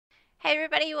Hey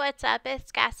everybody, what's up?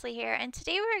 It's Ghastly here, and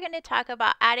today we're going to talk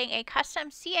about adding a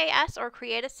custom CAS or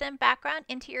Create a Sim background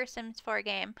into your Sims 4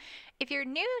 game. If you're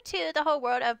new to the whole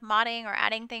world of modding or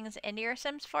adding things into your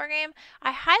Sims 4 game,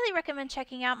 I highly recommend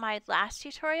checking out my last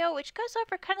tutorial, which goes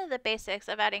over kind of the basics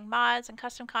of adding mods and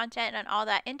custom content and all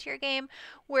that into your game,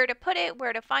 where to put it,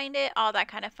 where to find it, all that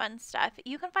kind of fun stuff.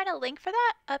 You can find a link for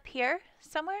that up here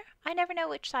somewhere. I never know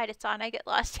which side it's on. I get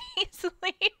lost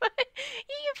easily, but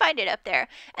you can find it up there.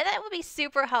 And that would be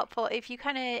super helpful if you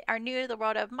kind of are new to the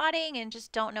world of modding and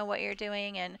just don't know what you're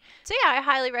doing. And so yeah, I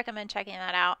highly recommend checking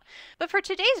that out. But for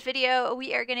today's video,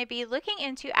 we are going to be looking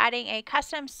into adding a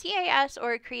custom CAS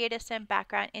or Create a Sim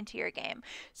background into your game.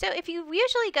 So if you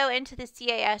usually go into the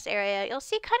CAS area, you'll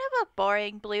see kind of a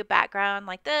boring blue background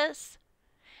like this.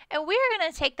 And we're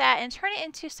going to take that and turn it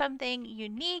into something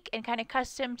unique and kind of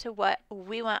custom to what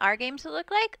we want our game to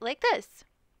look like this.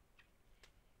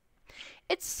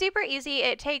 It's super easy.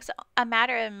 It takes a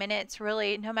matter of minutes,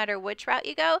 really, no matter which route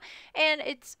you go. And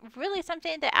it's really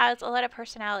something that adds a lot of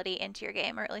personality into your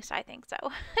game, or at least I think so.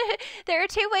 There are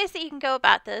two ways that you can go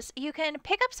about this. You can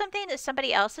pick up something that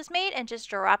somebody else has made and just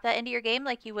drop that into your game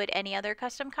like you would any other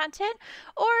custom content.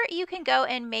 Or you can go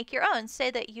and make your own.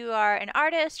 Say that you are an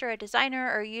artist or a designer,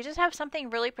 or you just have something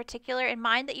really particular in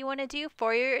mind that you want to do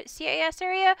for your CAS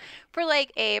area, for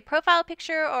like a profile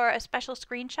picture or a special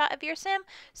screenshot of your sim.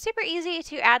 Super easy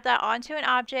to add that onto an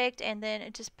object and then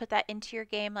just put that into your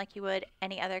game like you would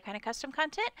any other kind of custom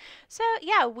content. So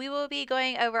yeah, we will be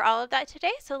going over all of that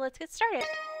today, so let's get started.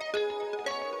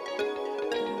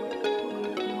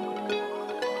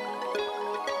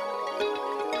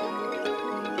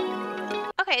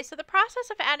 Okay, so the process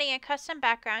of adding a custom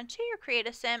background to your Create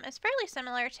a Sim is fairly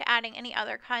similar to adding any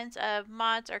other kinds of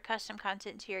mods or custom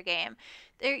content to your game.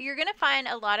 You're going to find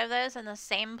a lot of those in the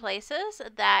same places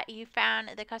that you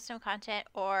found the custom content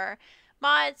or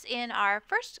mods in our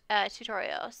first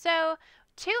tutorial. So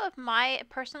two of my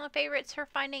personal favorites for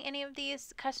finding any of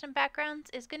these custom backgrounds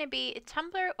is going to be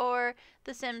Tumblr or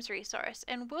the Sims resource.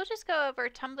 And we'll just go over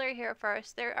Tumblr here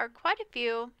first. There are quite a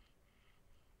few.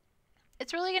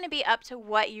 It's really going to be up to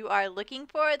what you are looking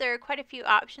for. There are quite a few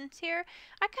options here.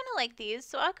 I kind of like these,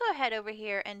 so I'll go ahead over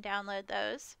here and download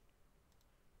those.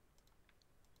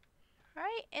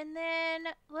 Alright, and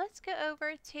then let's go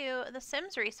over to the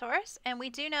Sims resource, and we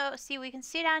do know, we can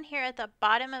see down here at the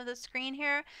bottom of the screen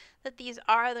here that these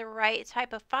are the right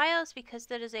type of files because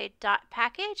that is a .dot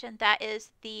package, and that is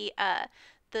the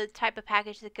type of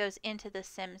package that goes into the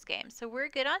Sims game. So we're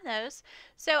good on those.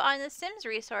 So on the Sims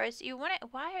resource, you want it.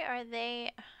 Why are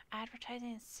they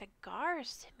advertising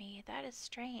cigars to me? That is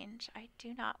strange. I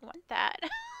do not want that.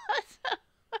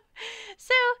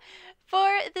 So for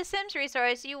the Sims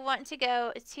resource, you want to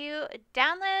go to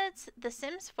Downloads, The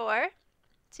Sims 4.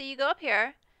 So you go up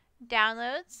here,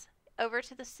 Downloads, over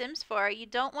to The Sims 4. You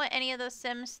don't want any of the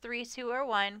Sims 3, 2, or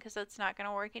 1 because that's not going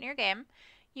to work in your game.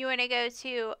 You want to go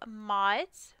to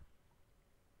Mods,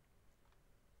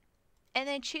 and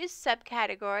then choose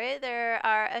Subcategory. There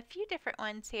are a few different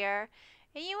ones here,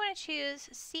 and you want to choose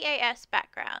CAS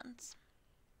Backgrounds.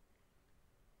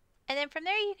 And then from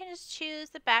there you can just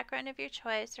choose the background of your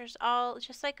choice. There's all,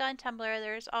 just like on Tumblr,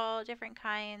 there's all different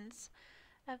kinds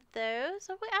of those.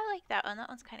 So I like that one. That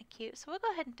one's kind of cute. So we'll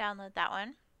go ahead and download that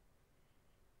one.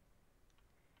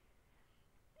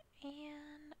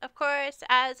 And of course,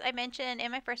 as I mentioned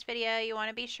in my first video, you want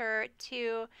to be sure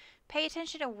to pay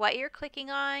attention to what you're clicking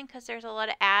on because there's a lot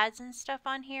of ads and stuff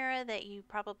on here that you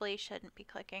probably shouldn't be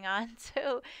clicking on.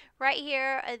 So right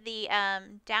here, the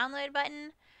download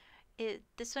button,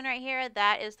 this one right here,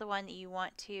 that is the one that you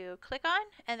want to click on,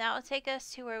 and that will take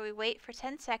us to where we wait for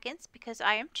 10 seconds because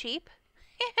I am cheap.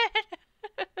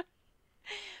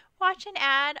 Watch an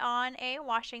ad on a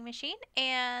washing machine,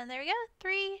 and there we go.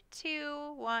 3,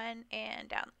 2, 1, and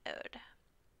download.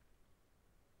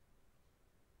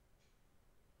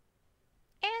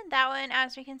 And that one,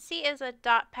 as we can see, is a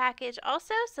 .dot package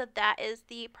also, so that is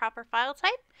the proper file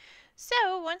type.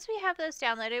 So once we have those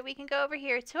downloaded, we can go over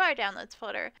here to our downloads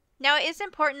folder. Now it is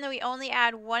important that we only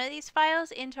add one of these files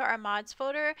into our mods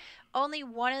folder. Only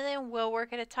one of them will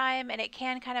work at a time, and it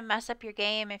can kind of mess up your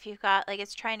game if you've got, like,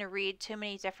 it's trying to read too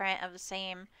many different of the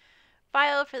same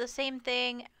file for the same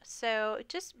thing. So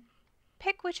just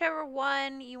pick whichever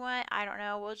one you want. I don't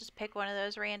know, we'll just pick one of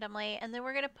those randomly, and then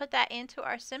we're going to put that into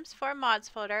our Sims 4 mods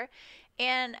folder.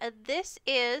 And this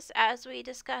is, as we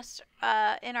discussed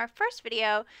in our first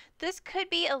video, this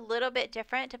could be a little bit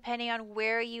different depending on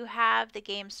where you have the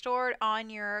game stored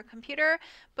on your computer.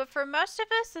 But for most of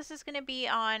us, this is going to be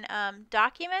on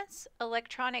Documents,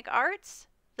 Electronic Arts,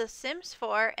 The Sims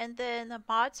 4, and then the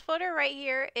mods folder right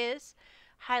here is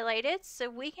highlighted, so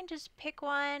we can just pick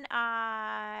one.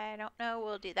 I don't know,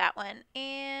 we'll do that one,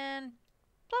 and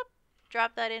plop,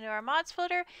 drop that into our mods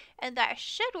folder, and that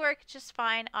should work just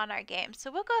fine on our game.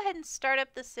 So we'll go ahead and start up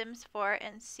the Sims 4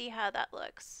 and see how that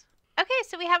looks. Okay,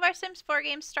 so we have our Sims 4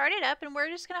 game started up, and we're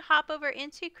just going to hop over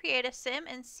into Create a Sim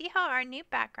and see how our new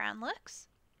background looks.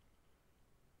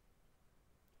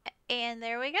 And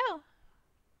there we go.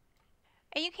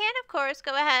 And you can, of course,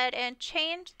 go ahead and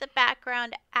change the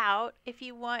background out if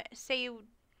you want. Say you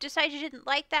decide you didn't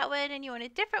like that one and you want a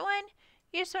different one.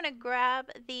 You just want to grab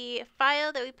the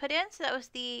file that we put in. So that was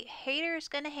the haters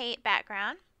gonna hate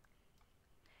background.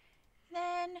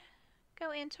 Then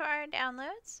go into our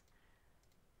downloads.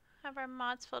 Have our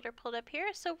mods folder pulled up here.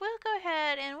 So we'll go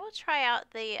ahead and we'll try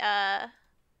out the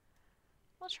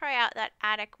that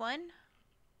attic one.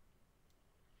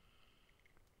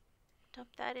 Dump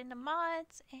that into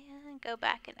mods and go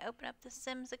back and open up the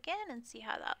Sims again and see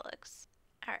how that looks.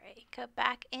 Alright, go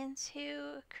back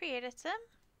into Create a Sim.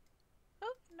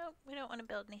 Oh, no, we don't want to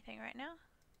build anything right now.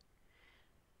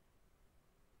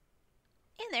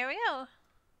 And there we go.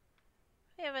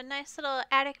 We have a nice little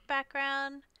attic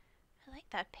background. I like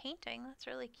that painting. That's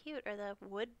really cute. Or the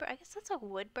wood, I guess that's a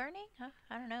wood burning? Huh?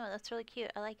 I don't know. That's really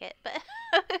cute. I like it. But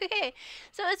okay.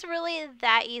 So it's really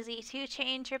that easy to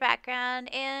change your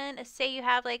background. And say you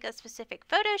have like a specific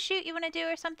photo shoot you want to do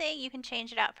or something, you can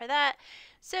change it out for that.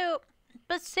 So,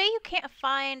 but say you can't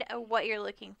find what you're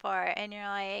looking for and you're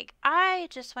like, I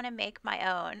just want to make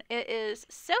my own. It is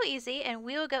so easy, and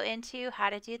we will go into how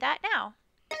to do that now.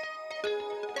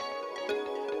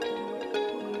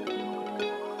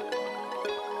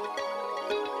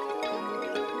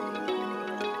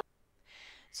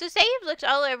 So say you've looked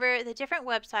all over the different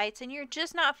websites and you're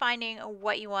just not finding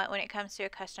what you want when it comes to a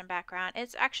custom background.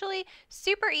 It's actually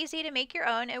super easy to make your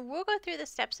own, and we'll go through the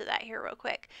steps of that here real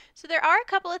quick. So there are a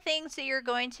couple of things that you're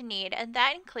going to need, and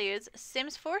that includes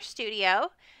Sims 4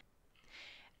 Studio,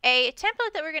 a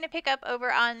template that we're going to pick up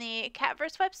over on the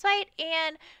Catverse website,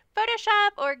 and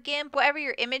Photoshop or GIMP, whatever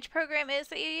your image program is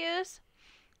that you use.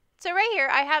 So right here,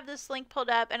 I have this link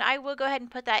pulled up, and I will go ahead and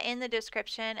put that in the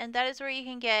description, and that is where you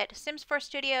can get Sims 4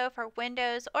 Studio for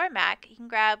Windows or Mac. You can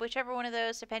grab whichever one of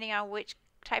those depending on which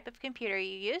type of computer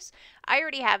you use. I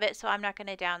already have it, so I'm not going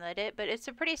to download it, but it's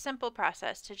a pretty simple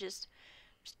process to just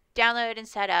download and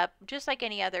set up, just like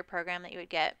any other program that you would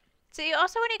get. So you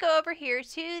also want to go over here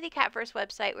to the Catverse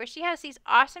website, where she has these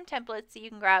awesome templates that you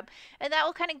can grab, and that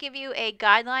will kind of give you a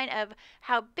guideline of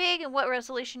how big and what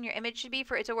resolution your image should be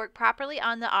for it to work properly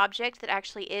on the object that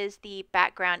actually is the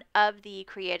background of the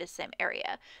Create a Sim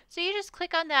area. So you just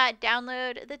click on that,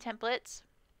 download the templates.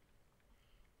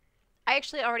 I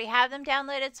actually already have them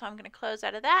downloaded, so I'm going to close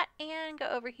out of that and go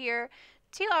over here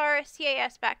to our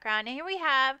CAS background. And here we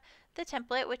have the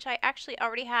template, which I actually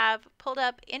already have pulled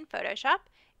up in Photoshop.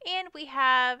 And we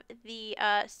have the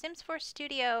Sims 4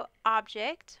 Studio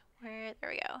object. There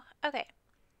we go. Okay.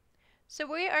 So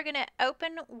we are going to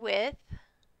open with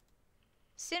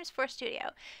Sims 4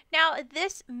 Studio. Now,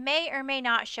 this may or may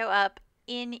not show up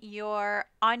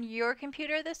on your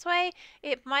computer this way.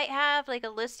 It might have like a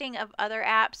listing of other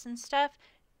apps and stuff.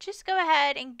 Just go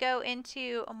ahead and go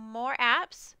into more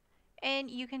apps,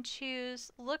 and you can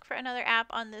choose look for another app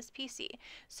on this PC.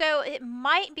 So it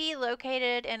might be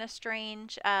located in a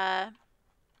strange area.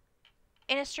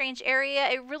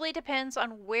 It really depends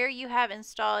on where you have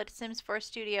installed Sims 4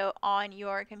 Studio on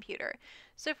your computer.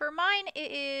 So for mine,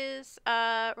 it is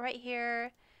right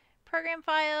here, program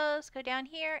files, go down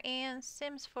here, and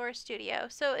Sims 4 Studio.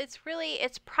 So it's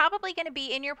probably going to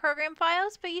be in your program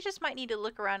files, but you just might need to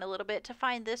look around a little bit to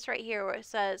find this right here where it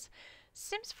says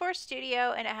Sims 4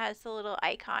 Studio, and it has the little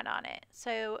icon on it.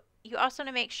 So you also want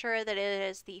to make sure that it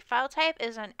is the file type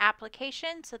is an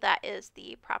application, so that is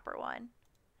the proper one.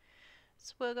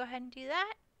 So we'll go ahead and do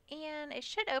that, and it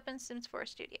should open Sims 4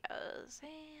 Studios,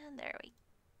 and there we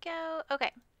go.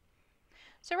 Okay.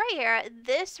 So right here,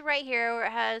 this right here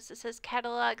where it says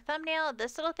catalog thumbnail,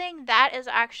 this little thing, that is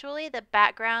actually the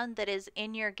background that is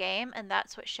in your game, and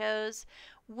that's what shows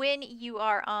when you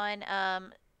are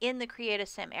on in the Create a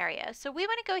Sim area. So we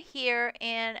want to go here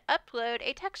and upload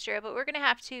a texture, but we're going to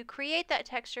have to create that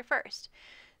texture first.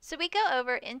 So we go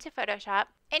over into Photoshop,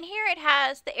 and here it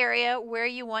has the area where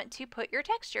you want to put your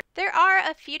texture. There are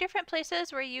a few different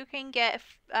places where you can get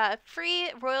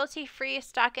free, royalty-free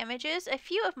stock images. A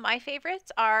few of my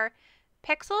favorites are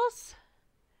Pixels,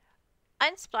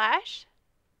 Unsplash,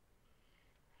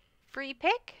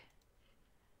 FreePic,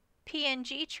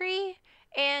 PNG Tree,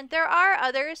 and there are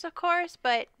others, of course,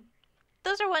 but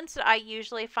those are ones that I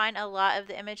usually find a lot of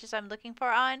the images I'm looking for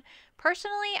on.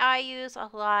 Personally, I use a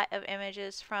lot of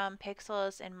images from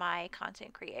pixels in my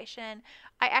content creation.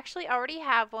 I actually already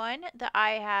have one that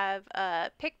I have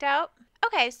picked out.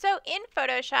 Okay, so in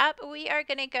Photoshop, we are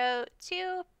going to go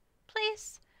to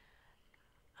place.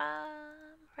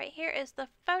 Right here is the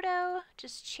photo.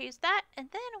 Just choose that, and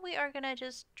then we are going to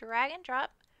just drag and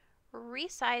drop,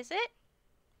 resize it.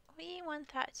 We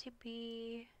want that to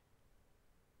be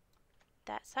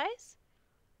that size.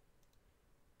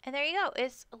 And there you go.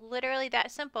 It's literally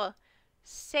that simple.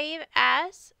 Save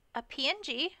as a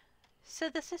PNG. So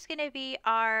this is going to be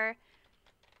our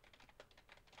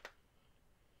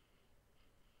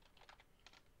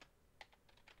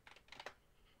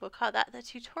we'll call that the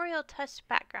tutorial test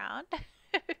background.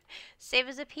 Save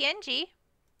as a PNG.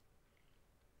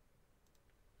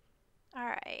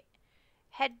 Alright.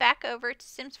 Head back over to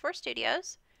Sims 4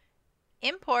 Studios.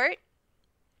 Import.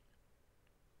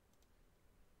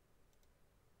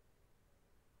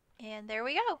 And there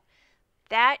we go.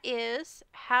 That is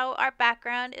how our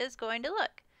background is going to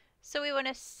look. So we want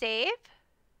to save.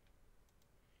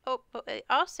 Oh, but we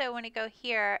also want to go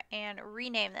here and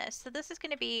rename this. So this is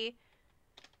going to be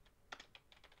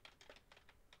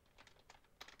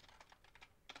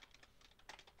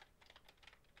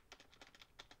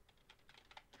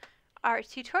our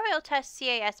tutorial test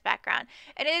CAS background.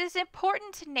 And it is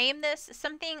important to name this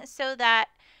something so that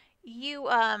you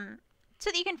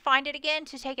you can find it again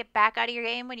to take it back out of your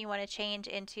game when you want to change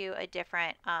into a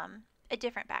different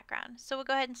background. So we'll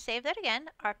go ahead and save that again.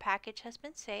 Our package has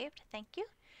been saved. Thank you.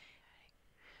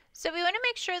 So we want to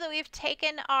make sure that we've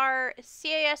taken our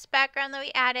CAS background that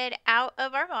we added out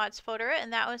of our mods folder,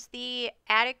 and that was the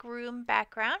attic room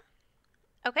background.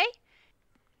 Okay.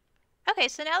 Okay,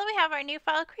 so now that we have our new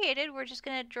file created, we're just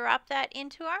going to drop that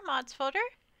into our mods folder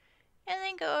and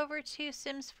then go over to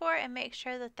Sims 4 and make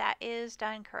sure that that is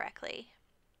done correctly.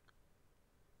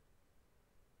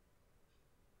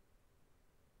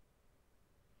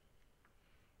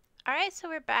 Alright, so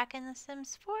we're back in the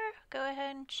Sims 4. Go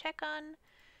ahead and check on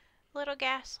little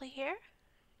Ghastly here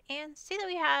and see that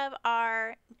we have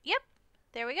our, yep,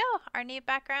 there we go. Our new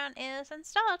background is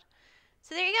installed.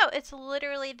 So there you go. It's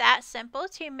literally that simple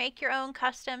to make your own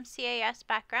custom CAS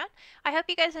background. I hope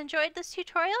you guys enjoyed this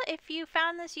tutorial. If you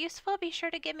found this useful, be sure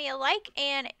to give me a like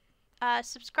and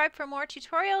subscribe for more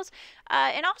tutorials.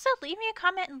 And also leave me a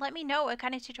comment and let me know what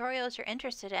kind of tutorials you're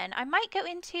interested in. I might go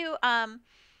into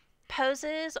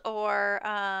poses or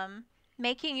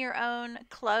making your own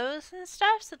clothes and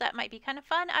stuff, so that might be kind of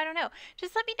fun. I don't know.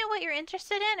 Just let me know what you're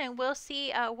interested in and we'll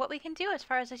see what we can do as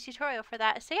far as a tutorial for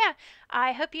that. So yeah,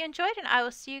 I hope you enjoyed and I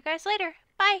will see you guys later.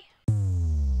 Bye!